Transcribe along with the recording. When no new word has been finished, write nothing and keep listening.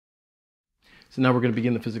So now we're going to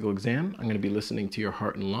begin the physical exam. I'm going to be listening to your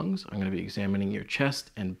heart and lungs. I'm going to be examining your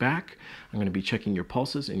chest and back. I'm going to be checking your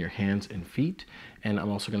pulses in your hands and feet. And I'm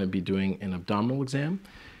also going to be doing an abdominal exam.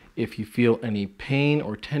 If you feel any pain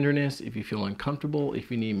or tenderness, if you feel uncomfortable, if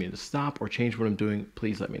you need me to stop or change what I'm doing,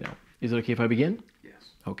 please let me know. Is it okay if I begin?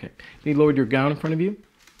 Yes. Okay. Can you lower your gown in front of you?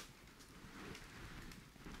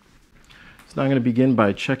 So now I'm going to begin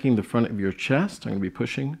by checking the front of your chest. I'm going to be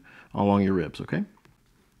pushing along your ribs, okay?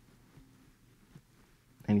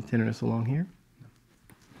 Any tenderness along here? No.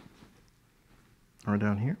 Or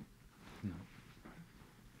down here? No.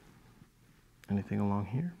 Anything along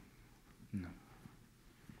here? No.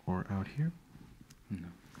 Or out here? No.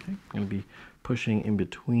 Okay, I'm going to be pushing in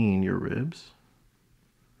between your ribs.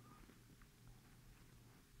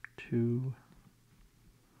 2,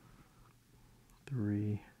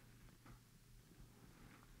 3,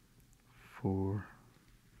 4,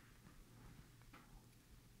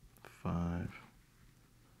 5,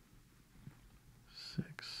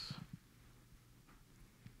 6,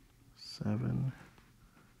 7.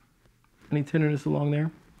 Any tenderness along there?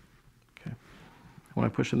 Okay. When I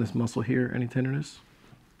push on this muscle here, any tenderness?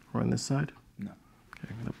 Or on this side? No. Okay,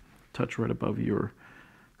 I'm going to touch right above your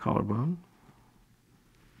collarbone.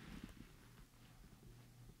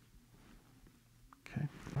 Okay.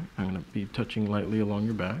 I'm going to be touching lightly along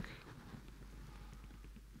your back.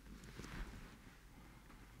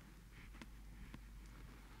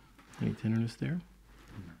 Any tenderness there?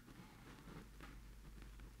 No.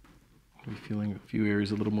 I'll be feeling a few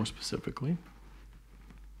areas a little more specifically.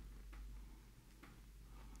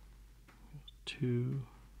 2,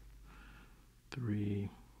 3,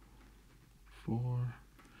 4,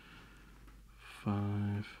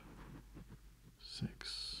 5,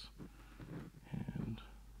 6, and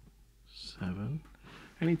 7.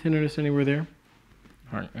 Any tenderness anywhere there?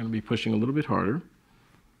 All right, I'm going to be pushing a little bit harder.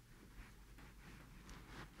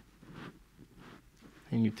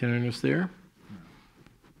 Any tenderness there? No.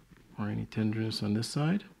 Or any tenderness on this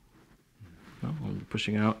side? No. I'm going to be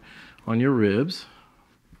pushing out on your ribs.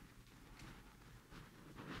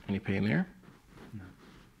 Any pain there? No.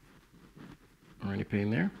 Or any pain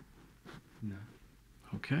there? No.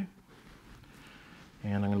 Okay.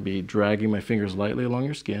 And I'm going to be dragging my fingers lightly along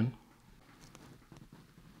your skin.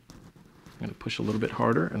 I'm going to push a little bit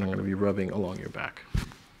harder, and I'm going to be rubbing along your back.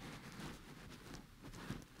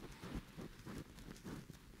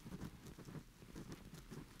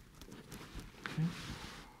 Okay.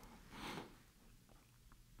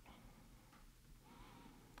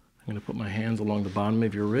 I'm going to put my hands along the bottom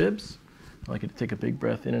of your ribs. I'd like you to take a big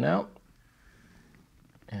breath in and out.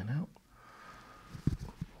 And out.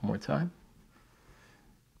 One more time.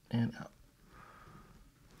 And out.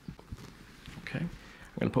 Okay.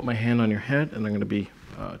 I'm going to put my hand on your head, and I'm going to be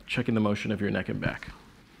checking the motion of your neck and back.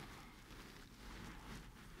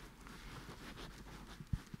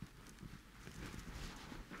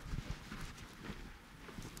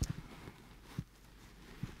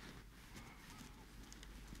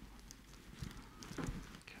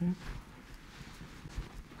 Okay. I'm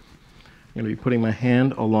going to be putting my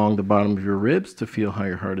hand along the bottom of your ribs to feel how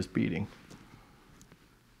your heart is beating.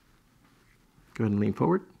 Go ahead and lean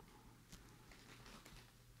forward.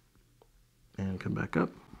 And come back up.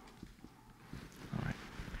 All right.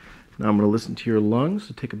 Now I'm going to listen to your lungs,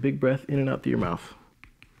 so take a big breath in and out through your mouth.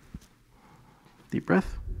 Deep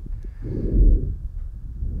breath.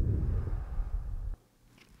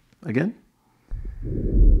 Again.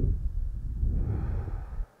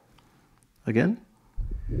 Again.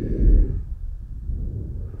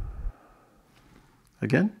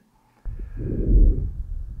 Again.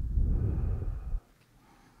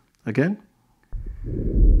 Again.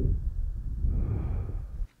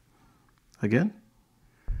 Again.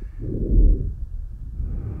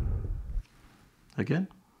 Again.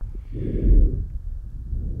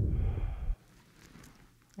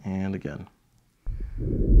 And again.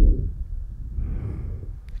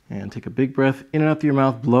 And take a big breath in and out through your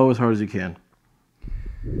mouth. Blow as hard as you can.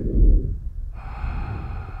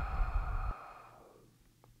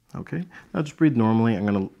 Okay, now just breathe normally. I'm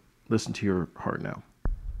going to listen to your heart now.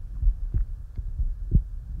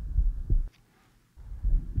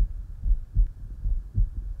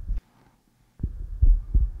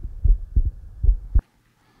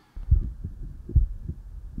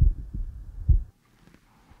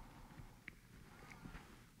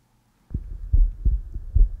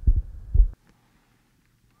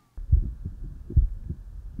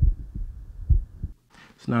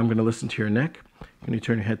 So now I'm going to listen to your neck. Can you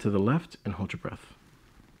turn your head to the left and hold your breath?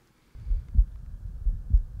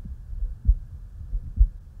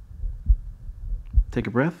 Take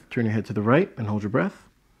a breath, turn your head to the right and hold your breath.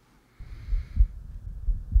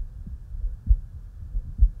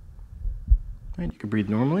 And you can breathe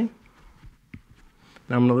normally.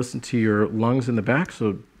 Now I'm going to listen to your lungs in the back,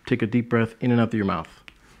 so take a deep breath in and out through your mouth.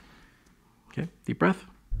 Okay, deep breath,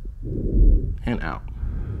 and out.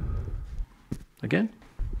 Again,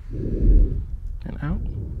 and out.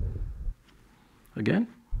 Again,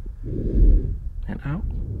 and out.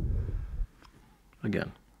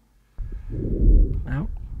 Again, out.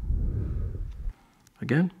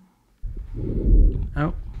 Again,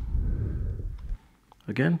 out.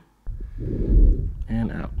 Again,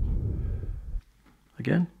 and out.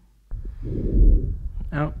 Again,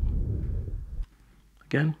 out.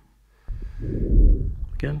 Again,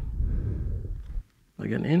 again,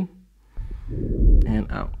 again, in,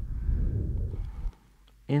 and out.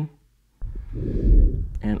 In,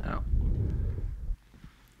 and out.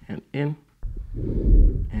 And in,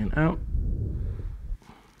 and out.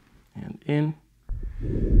 And in,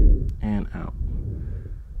 and out.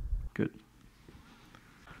 Good.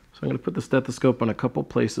 So I'm going to put the stethoscope on a couple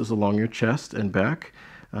places along your chest and back.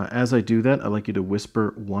 As I do that, I'd like you to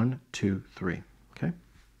whisper 1, 2, 3. Okay?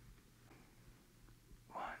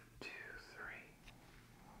 1, 2, 3.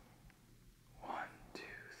 1, 2,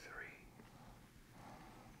 3.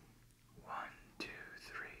 1, 2,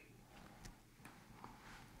 3.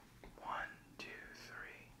 1, 2, 3.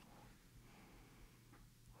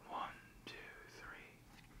 1, 2, 3.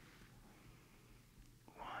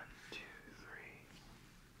 1, 2, 3.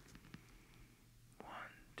 1,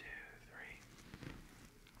 2, 3.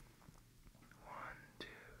 1, 2,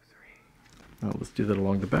 3. Now let's do that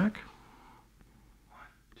along the back. 1,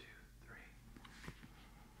 2, 3.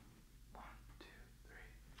 1, 2, 3.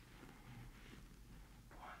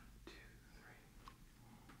 1, 2, 3. 1, 2, 3.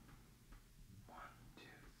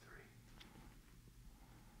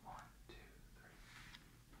 1, 2,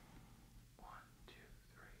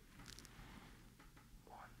 3.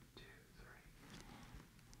 1, 2, 3.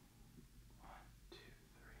 1, 2,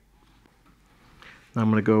 3. Now I'm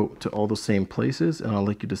going to go to all the same places, and I'd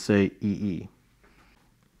like you to say EE.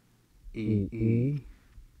 E E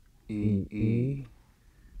E E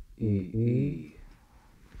E E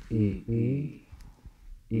E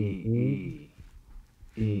E E E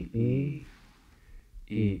E E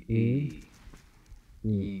E E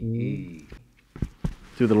E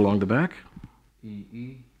Do that along the back. E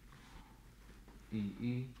E E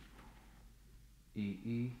E E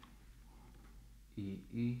E E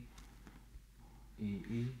E E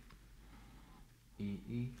E E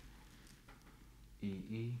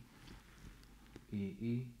E E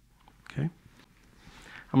E. Okay.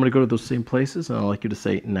 I'm going to go to those same places, and I'd like you to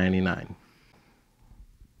say 99.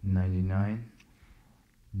 99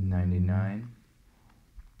 99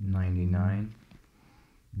 99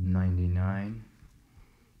 99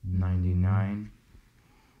 99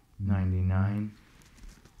 99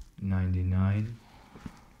 99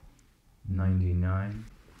 99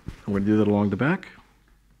 I'm going to do that along the back.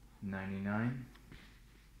 99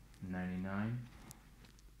 99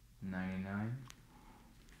 99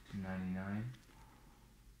 99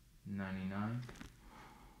 99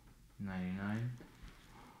 99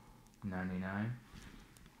 99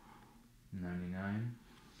 99.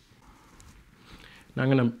 Now I'm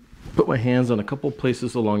going to put my hands on a couple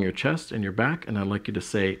places along your chest and your back, and I'd like you to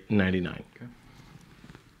say 99. Okay.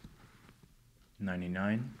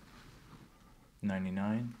 99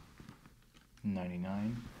 99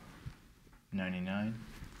 99 99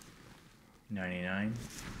 99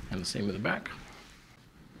 And the same with the back.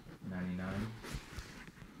 99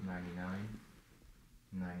 99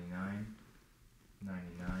 99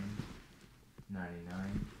 99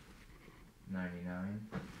 99 99.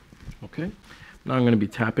 Okay. Now I'm going to be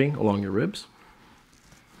tapping along your ribs.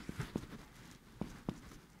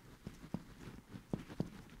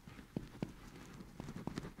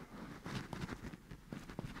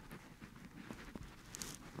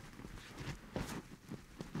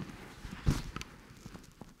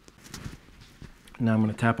 Now I'm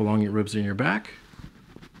going to tap along your ribs and your back.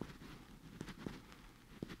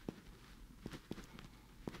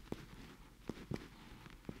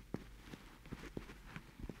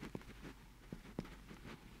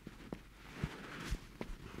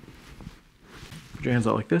 Put your hands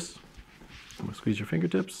out like this. I'm going to squeeze your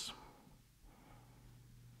fingertips.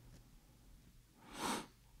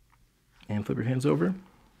 And flip your hands over. I'm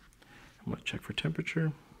going to check for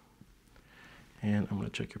temperature. And I'm going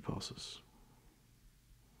to check your pulses.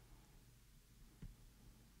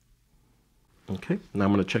 Okay, now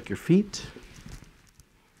I'm going to check your feet.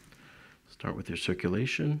 Start with your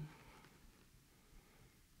circulation.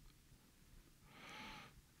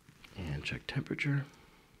 And check temperature.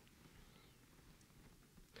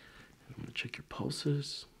 I'm going to check your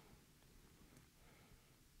pulses.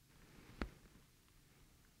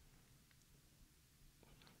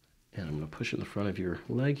 push in the front of your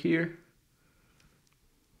leg here.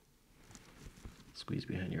 Squeeze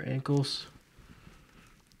behind your ankles.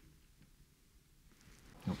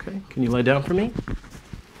 Okay, can you lie down for me?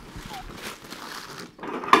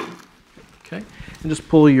 Okay, and just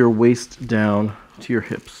pull your waist down to your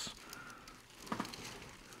hips.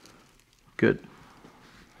 Good.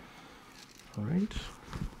 All right.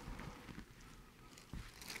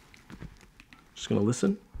 Just gonna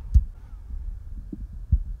listen.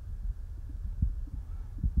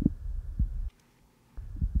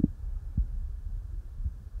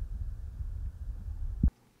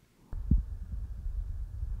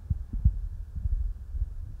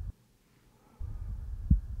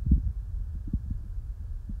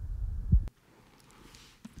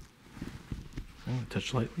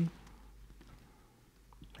 Touch lightly.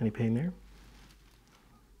 Any pain there?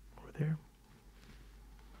 Over there?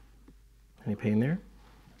 Any pain there?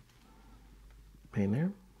 Pain there?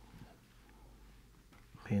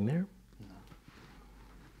 Pain there? No.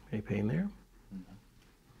 Any pain there? No.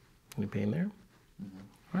 Any pain there? No.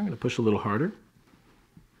 I'm going to push a little harder.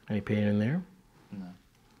 Any pain in there? No.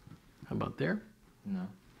 How about there? No.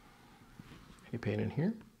 Any pain in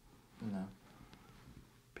here? No.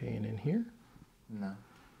 Pain in here? No.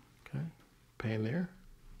 Okay. Pain there?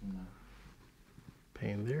 No.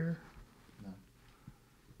 Pain there? No.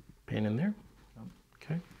 Pain in there? No.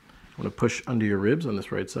 Okay. I'm going to push under your ribs on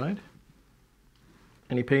this right side.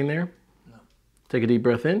 Any pain there? No. Take a deep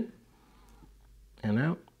breath in and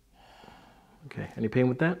out. Okay. Any pain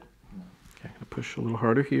with that? No. Okay. I'm going to push a little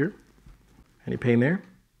harder here. Any pain there?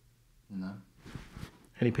 No.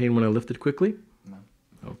 Any pain when I lifted quickly? No.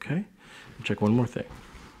 Okay. Check one more thing.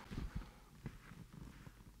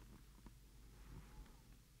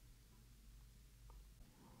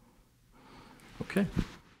 Okay.